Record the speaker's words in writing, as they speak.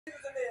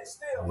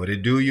What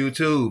it do,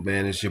 YouTube,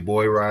 man? It's your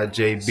boy Rod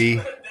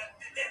JB.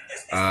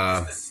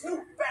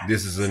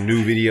 This is a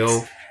new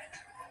video.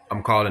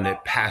 I'm calling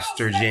it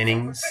Pastor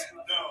Jennings.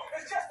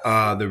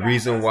 The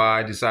reason why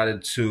I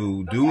decided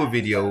to do a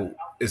video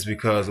is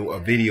because a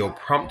video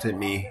prompted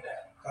me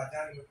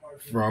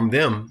from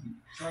them,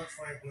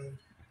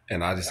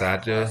 and I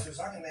decided to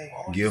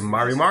give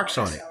my remarks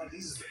on it.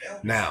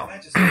 Now,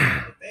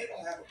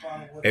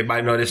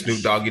 everybody know that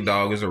Snoop Doggy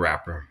Dogg is a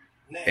rapper.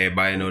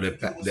 Everybody know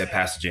that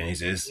Pastor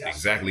Jennings is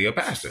exactly a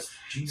pastor.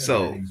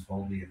 So,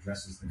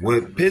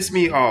 what pissed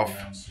me off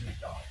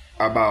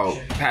about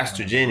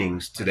Pastor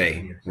Jennings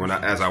today,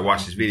 as I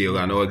watched this video,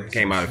 I know it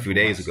came out a few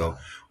days ago.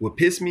 What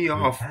pissed me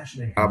off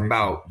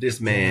about this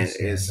man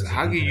is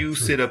how can you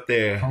sit up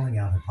there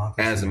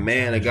as a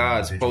man of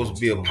God, supposed to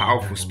be a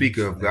powerful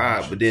speaker of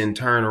God, but then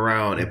turn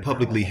around and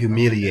publicly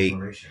humiliate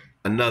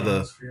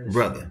another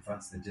brother?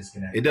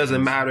 It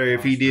doesn't matter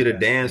if he did a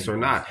dance or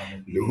not.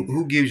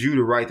 Who gives you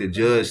the right to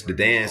judge the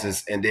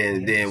dances, and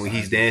then when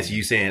he's dancing,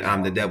 you saying,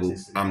 "I'm the devil,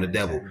 I'm the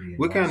devil"?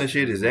 What kind of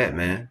shit is that,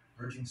 man?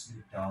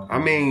 I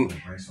mean,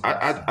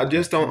 I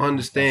just don't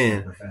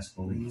understand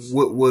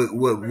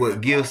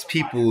what gives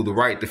people the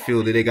right to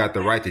feel that they got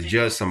the right to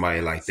judge somebody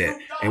like that.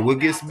 And what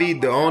gets me,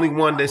 the only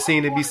one that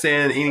seemed to be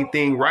saying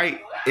anything right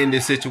in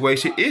this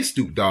situation is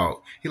Snoop Dogg.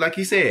 Like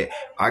he said,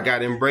 I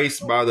got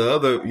embraced by the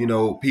other,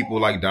 people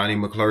like Donnie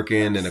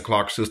McClurkin and the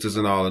Clark sisters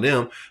and all of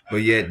them.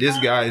 But yet this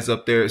guy is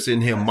up there sitting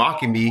here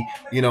mocking me,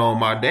 on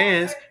my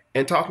dance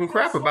and talking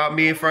crap about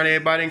me in front of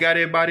everybody and got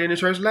everybody in the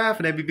church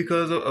laughing at me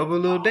because of a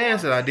little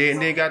dance that I did,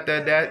 and then got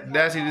that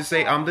audacity to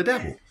say I'm the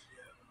devil.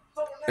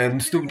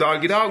 And Snoop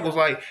Doggy Dogg was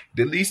like,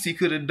 the least he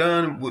could have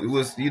done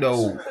was,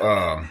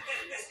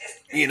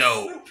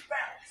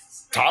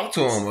 talk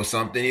to him or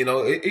something.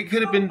 It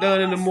could have been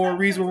done in a more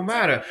reasonable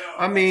manner.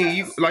 I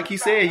mean, like he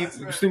said,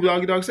 Snoop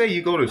Doggy Dogg said,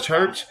 you go to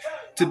church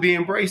to be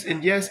embraced.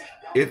 And yes,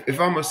 if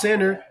I'm a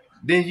sinner,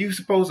 then you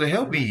supposed to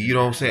help me,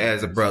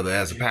 as a brother,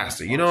 as a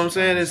pastor. You know what I'm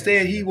saying?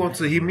 Instead, he wants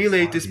to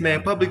humiliate this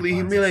man, publicly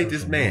humiliate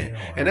this man.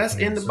 And that's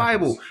in the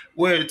Bible,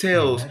 where it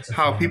tells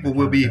how people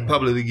will be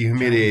publicly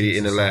humiliated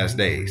in the last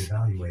days.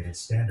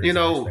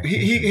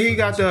 He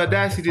got the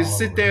audacity to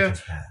sit there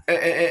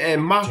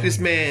and mock this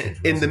man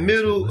in the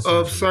middle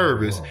of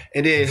service,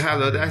 and then have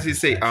the audacity to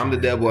say, I'm the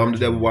devil,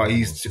 while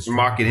he's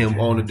mocking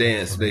him on the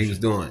dance that he was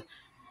doing.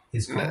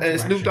 And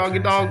Snoop Doggy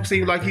Dogg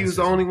seemed like he was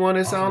the only one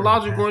that sounded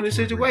logical in this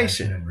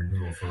situation.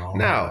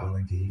 Now,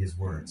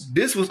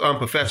 this was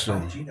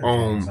unprofessional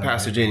on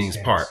Pastor Jennings'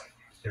 part.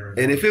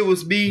 And if it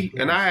was me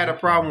and I had a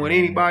problem with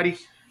anybody,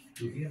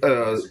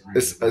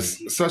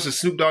 such as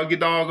Snoop Doggy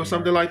Dogg or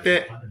something like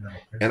that,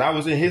 and I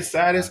was in his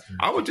status,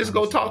 I would just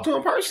go talk to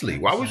him personally.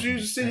 Why would you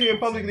just sit here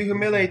and publicly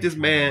humiliate this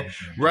man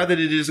rather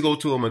than just go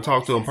to him and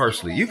talk to him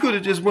personally? You could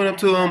have just went up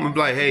to him and be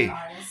like, hey,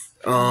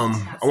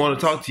 I want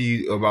to talk to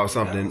you about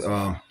something,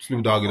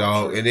 Snoop Doggy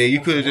Dogg. And then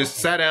you could have just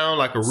sat down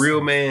like a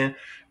real man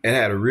and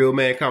had a real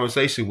man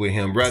conversation with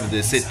him, rather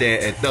than sit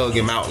there and thug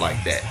him out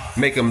like that.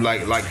 Make him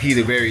like he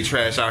the very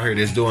trash out here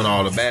that's doing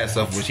all the bad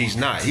stuff, which he's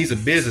not. He's a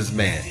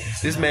businessman.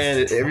 This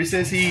man, ever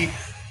since he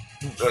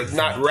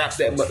not rap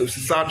that much,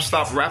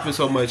 stop rapping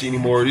so much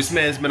anymore, this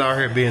man's been out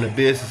here being a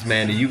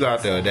businessman, and you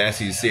got the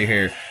audacity to sit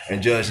here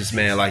and judge this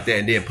man like that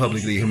and then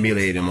publicly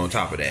humiliate him on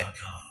top of that.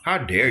 How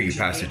dare you,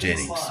 Pastor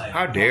Jennings?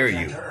 How dare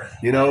you?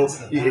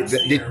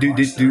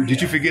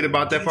 Did you forget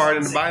about that part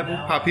in the Bible?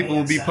 How people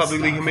will be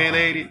publicly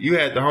humiliated? You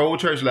had the whole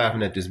church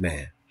laughing at this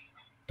man.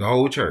 The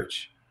whole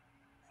church.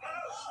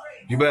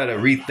 You better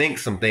rethink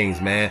some things,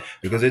 man,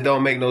 because it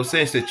don't make no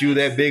sense that you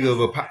that big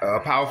of a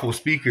powerful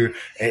speaker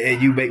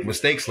and you make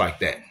mistakes like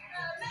that.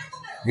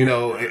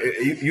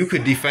 You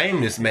could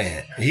defame this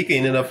man. He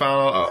can end up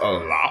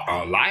filing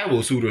a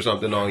libel suit or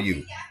something on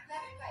you.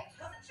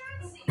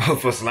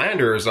 For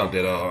slander or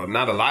something,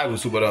 not a libel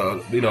suit, but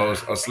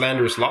a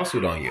slanderous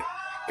lawsuit on you.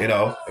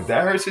 If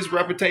that hurts his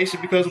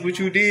reputation because of what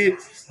you did,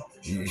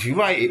 you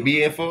might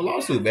be in for a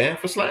lawsuit, man,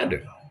 for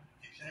slander.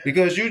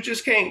 Because you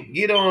just can't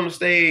get on the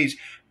stage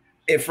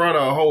in front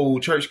of a whole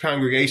church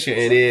congregation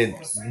and then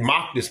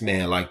mock this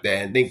man like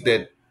that and think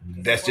that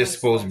that's just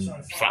supposed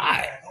to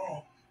fly.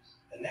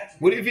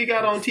 What if he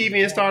got on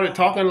TV and started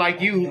talking like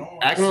you,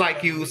 acting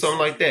like you, or something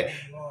like that?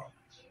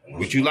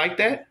 Would you like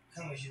that?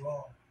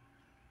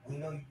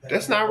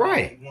 That's not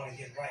right.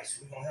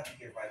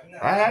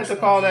 I had to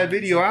call that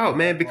video out,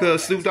 man,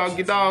 because Snoop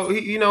Doggy Dogg,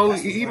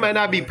 he might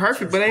not be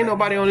perfect, but ain't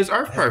nobody on this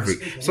earth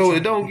perfect. So it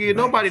don't give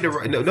nobody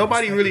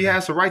nobody really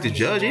has the right to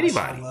judge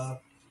anybody.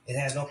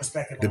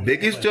 The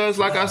biggest judge,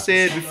 like I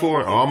said before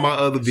in all my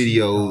other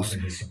videos,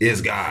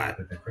 is God.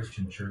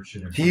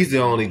 He's the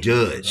only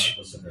judge,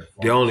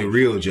 the only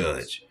real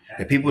judge.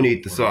 And people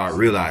need to start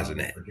realizing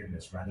that.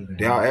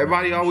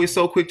 Everybody always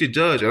so quick to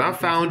judge. And I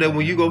found that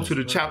when you go to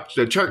the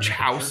church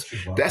house,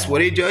 that's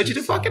where they judge you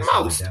the fucking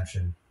most.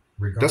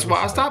 That's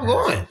why I stopped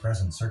going.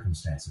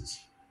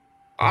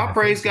 I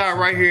praise God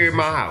right here in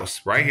my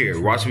house, right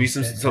here. Watch me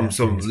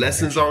some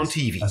lessons on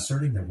TV,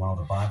 asserting that while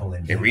the Bible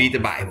and read the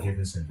Bible.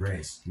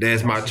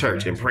 There's my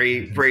church, and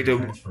pray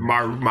to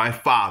my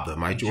Father,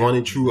 my one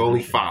and true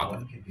only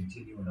Father.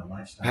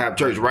 Have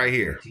church right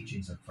here,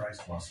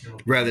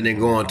 rather than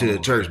going to the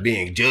church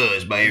being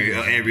judged by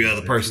every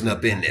other person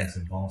up in there.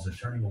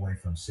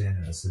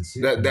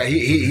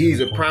 He's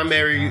a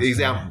primary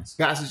example.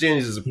 Pastor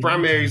Jennings is a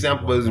primary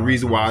example of the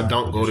reason why I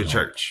don't go to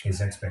church,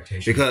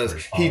 because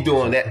he's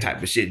doing that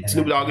type of shit.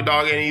 Snoop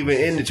Dogg ain't even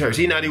in the church.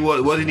 He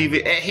wasn't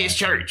even at his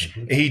church,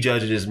 and he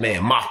judging this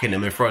man, mocking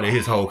him in front of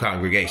his whole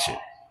congregation.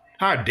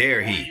 How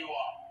dare he?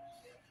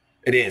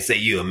 And then say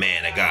you a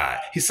man of God.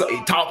 He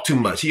talk too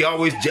much. He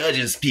always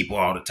judges people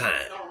all the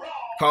time.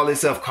 Call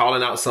himself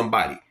calling out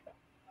somebody.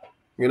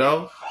 You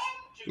know?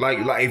 Like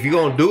if you're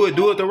gonna do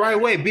it the right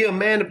way. Be a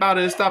man about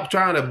it and stop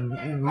trying to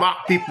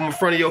mock people in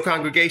front of your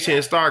congregation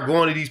and start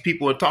going to these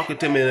people and talking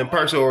to them in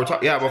person, or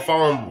you have a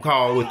phone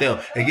call with them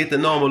and get to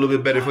know them a little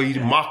bit better before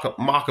you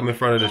mock them in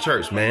front of the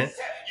church, man.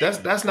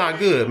 That's not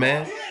good,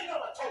 man.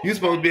 You're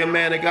supposed to be a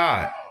man of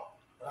God.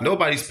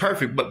 Nobody's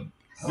perfect, but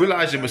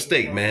realize your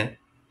mistake, man.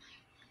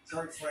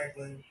 All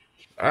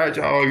right,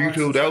 y'all,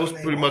 YouTube. That was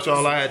pretty much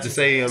all I had to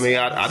say. I mean,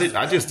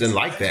 I just didn't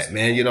like that,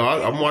 man. You know,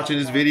 I'm watching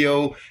this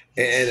video,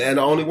 and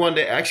the only one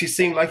that actually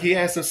seemed like he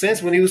had some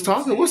sense when he was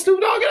talking was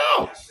Snoop Dogg at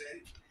all.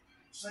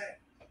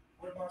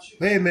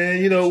 Hey,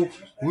 man, you know,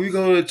 when you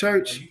go to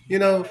church, you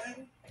know,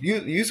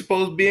 you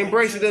supposed to be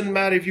embraced. It doesn't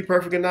matter if you're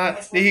perfect or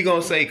not. Then he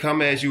gonna say,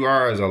 come as you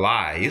are is a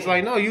lie. It's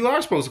like, no, you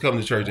are supposed to come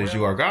to church as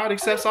you are. God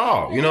accepts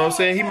all. You know what I'm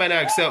saying? He might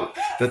not accept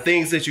the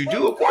things that you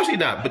do. Of course he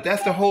not. But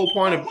that's the whole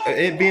point of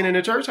it being in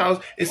the church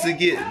house, is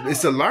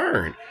to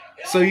learn.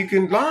 So you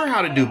can learn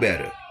how to do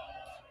better.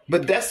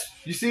 But that's,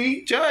 you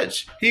see,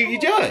 judge. He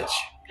judge.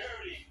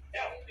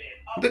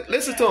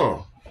 Listen to him.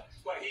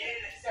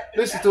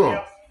 Listen to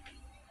him.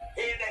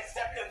 He ain't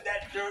accepting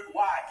that dirt.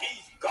 Why? He's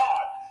God.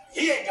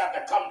 He ain't got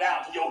to come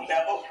down to your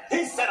level.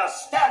 He set a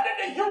standard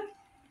to you.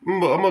 I'm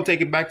going to take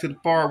it back to the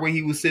part where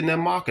he was sitting there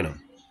mocking him.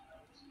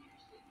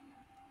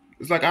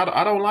 It's like,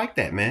 I don't like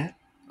that, man.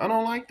 I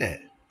don't like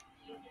that.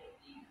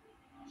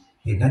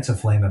 Ignites a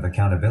flame of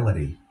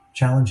accountability,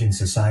 challenging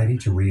society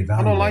to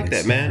reevaluate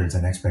its standards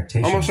and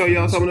expectations. I'm going to show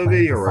y'all some of the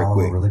video right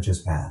quick.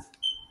 Religious path.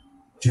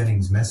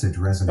 Jennings' message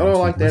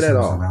resonates with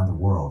listeners around the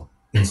world,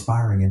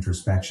 inspiring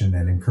introspection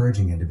and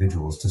encouraging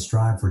individuals to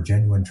strive for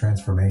genuine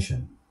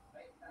transformation.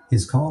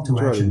 His call to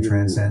action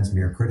transcends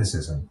mere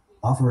criticism,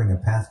 offering a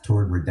path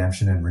toward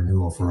redemption and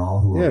renewal for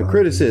all who are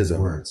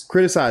criticism,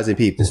 criticizing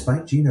people.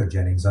 Despite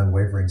Jennings'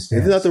 unwavering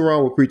stance, there's nothing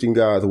wrong with preaching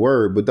God's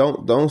word, but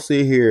don't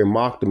sit here and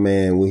mock the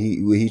man when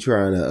he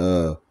trying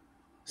to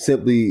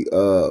simply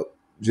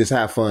just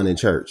have fun in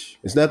church.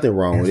 There's nothing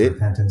wrong with it.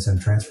 Repentance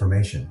and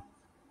transformation.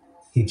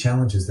 He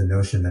challenges the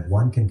notion that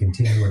one can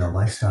continue in a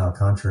lifestyle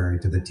contrary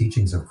to the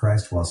teachings of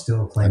Christ while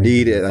still claiming.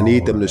 I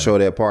need them to show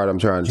that part I'm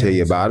trying to tell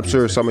you about. I'm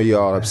sure some of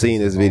y'all have seen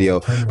this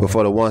video, but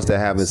for the ones that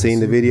haven't seen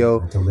the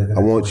video,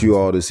 I want you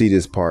all to see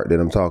this part that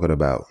I'm talking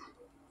about.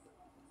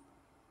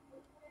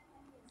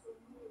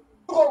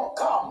 You're going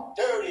to come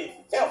dirty,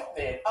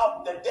 filthy,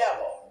 of the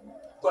devil,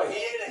 but he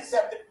ain't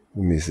accepted.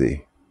 Let me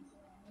see.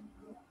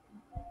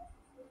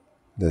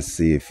 Let's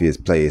see if his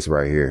play is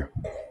right here.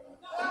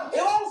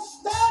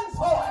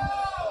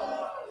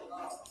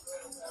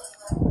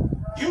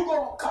 You're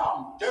going to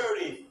come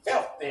dirty,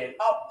 filthy,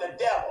 of the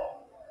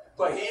devil.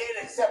 But he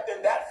ain't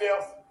accepting that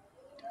filth.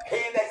 He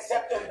ain't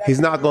accepting that. He's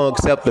not going to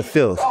accept the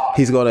filth.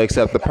 He's going to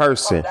accept the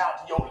person.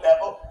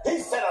 He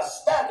set a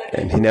standard.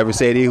 And he never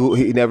said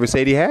he never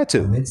said he had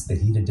to. Amidst the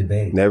heated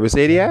debate, never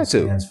said he had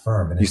to.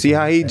 You see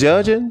how he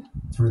judging?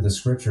 Through the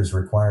scriptures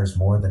requires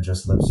more than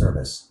just lip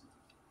service.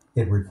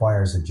 It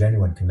requires a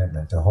genuine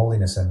commitment to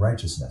holiness and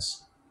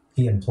righteousness.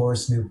 He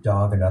implores Snoop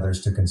Dogg and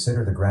others to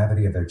consider the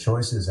gravity of their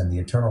choices and the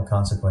eternal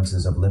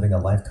consequences of living a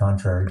life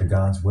contrary to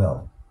God's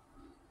will.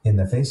 In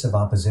the face of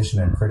opposition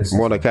and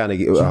criticism, I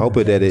hope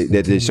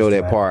that they show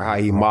that part how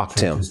he mocked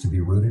him. To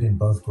be rooted in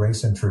both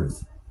grace and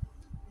truth.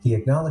 He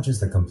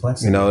acknowledges the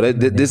complexity. You know,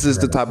 this is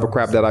the type of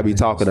crap that I be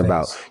talking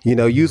about. You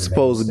know, you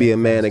supposed to be a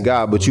man of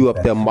God, but you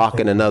up there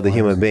mocking another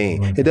human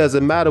being. It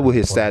doesn't matter what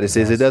his status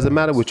is. It doesn't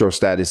matter what your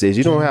status is.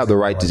 You don't have the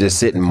right to just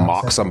sit and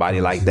mock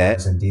somebody like that.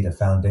 Is indeed a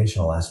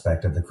foundational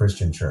aspect of the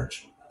Christian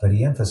church, but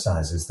he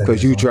emphasizes that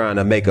because you trying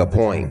to make a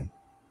point.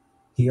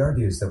 He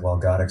argues that while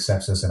God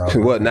accepts us in our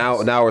what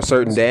now a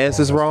certain dance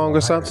is wrong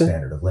or something.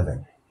 Standard of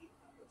living.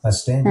 A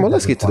standard. Well,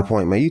 let's get to the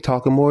point, man. You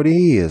talking more than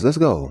he is. Let's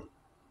go.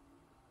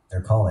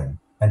 They're calling.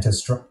 And to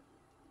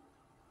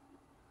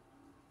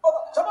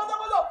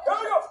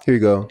Here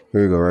you go.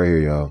 Here you go. Right here,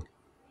 y'all.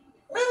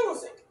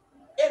 Music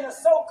in the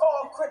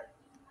so-called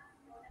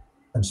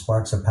and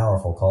sparks a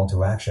powerful call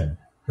to action,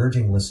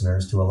 urging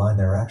listeners to align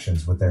their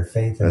actions with their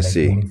faith and make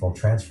meaningful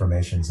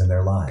transformations in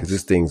their lives. Because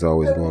this thing's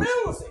always going.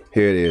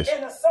 Here it is.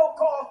 In the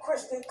so-called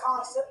Christian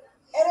concept,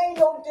 it ain't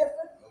no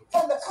different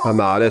from the concept. Oh,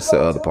 no, that's the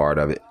other part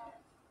of it.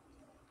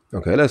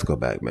 Okay, let's go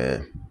back,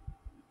 man.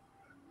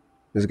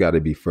 This got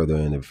to be further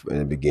in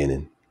the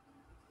beginning.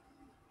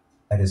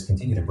 at his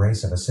continued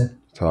embrace of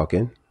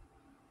Talking.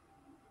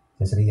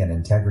 authenticity and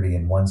integrity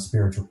in one's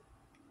spiritual.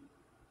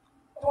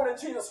 One of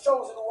Jesus'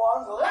 chosen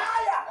ones, liar.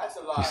 That's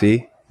a lie. You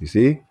see? You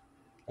see?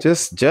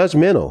 Just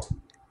judgmental.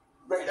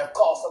 Ready to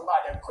call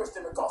somebody a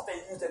Christian because they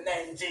use the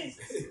name Jesus.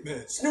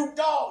 Amen. Snoop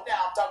Dogg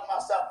now talking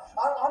about stuff.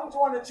 I'm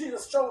one of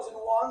Jesus' chosen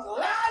ones,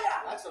 liar.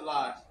 That's a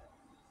lie.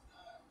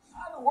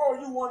 How in the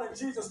world you one of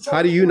Jesus' chosen?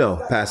 How do you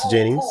know, Pastor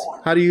Jennings?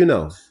 How do you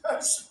know?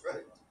 That's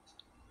right.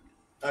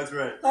 That's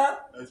right. Huh?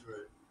 That's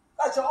right.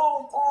 Got your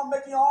own porn,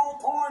 making your own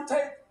porn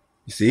tape.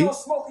 You see?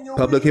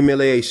 Public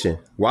humiliation.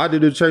 Why do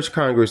the church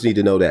Congress need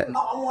to know that?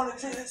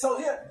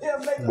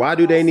 Why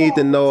do they need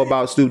to know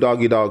about Snoop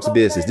Doggy Dogg's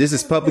business? This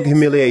is public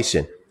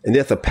humiliation. And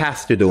there's a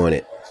pastor doing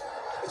it.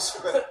 It's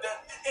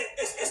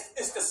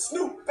the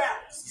Snoop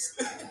bounce.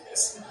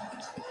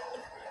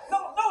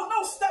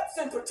 No steps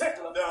in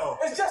particular. No.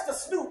 It's just a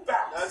Snoop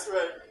bounce. That's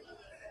right.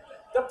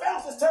 The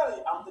bounce is telling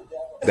you, I'm the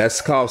devil.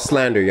 That's called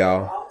slander,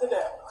 y'all. I'm the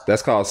devil.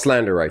 That's called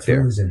slander right there.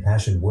 Through his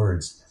impassioned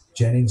words,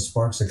 Jennings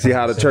sparks a See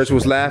how the church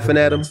was laughing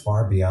at him?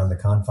 Far beyond the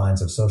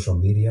confines of social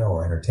media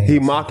or entertainment. He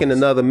mocking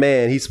another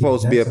man. He's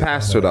supposed to be a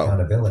pastor, though.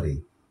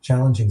 Accountability,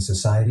 challenging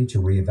society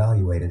to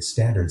reevaluate its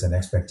standards and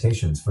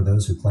expectations for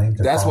those who claim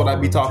to. That's what I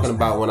be talking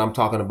about when I'm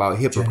talking about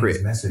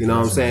hypocrite. You know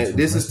what I'm saying?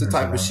 This is the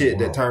type of shit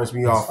that turns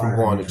me off from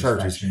going to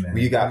churches. When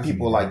you got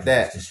people like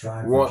that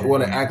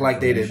want to act like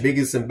they the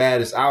biggest and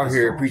baddest out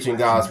here preaching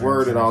God's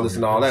word and all this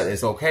and all that.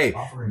 It's okay,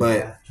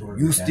 but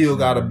you still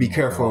got to be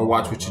careful and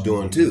watch what you're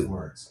doing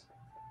too.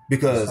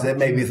 Because that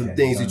may be some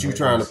things that you're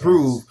trying to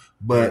prove,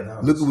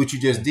 but look at what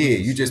you just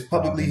did. You just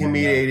publicly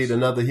humiliated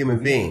another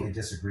human being.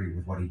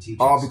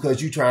 All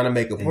because you're trying to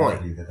make a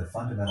point.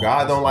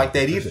 God don't like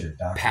that either,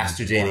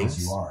 Pastor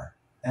Jennings.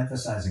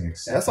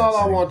 That's all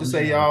I want to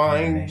say, y'all. I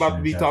ain't about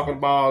to be talking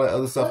about all that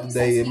other stuff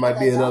today. It might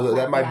be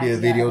that might be a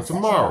video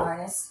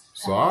tomorrow.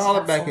 So I'll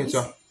holler back at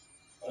y'all.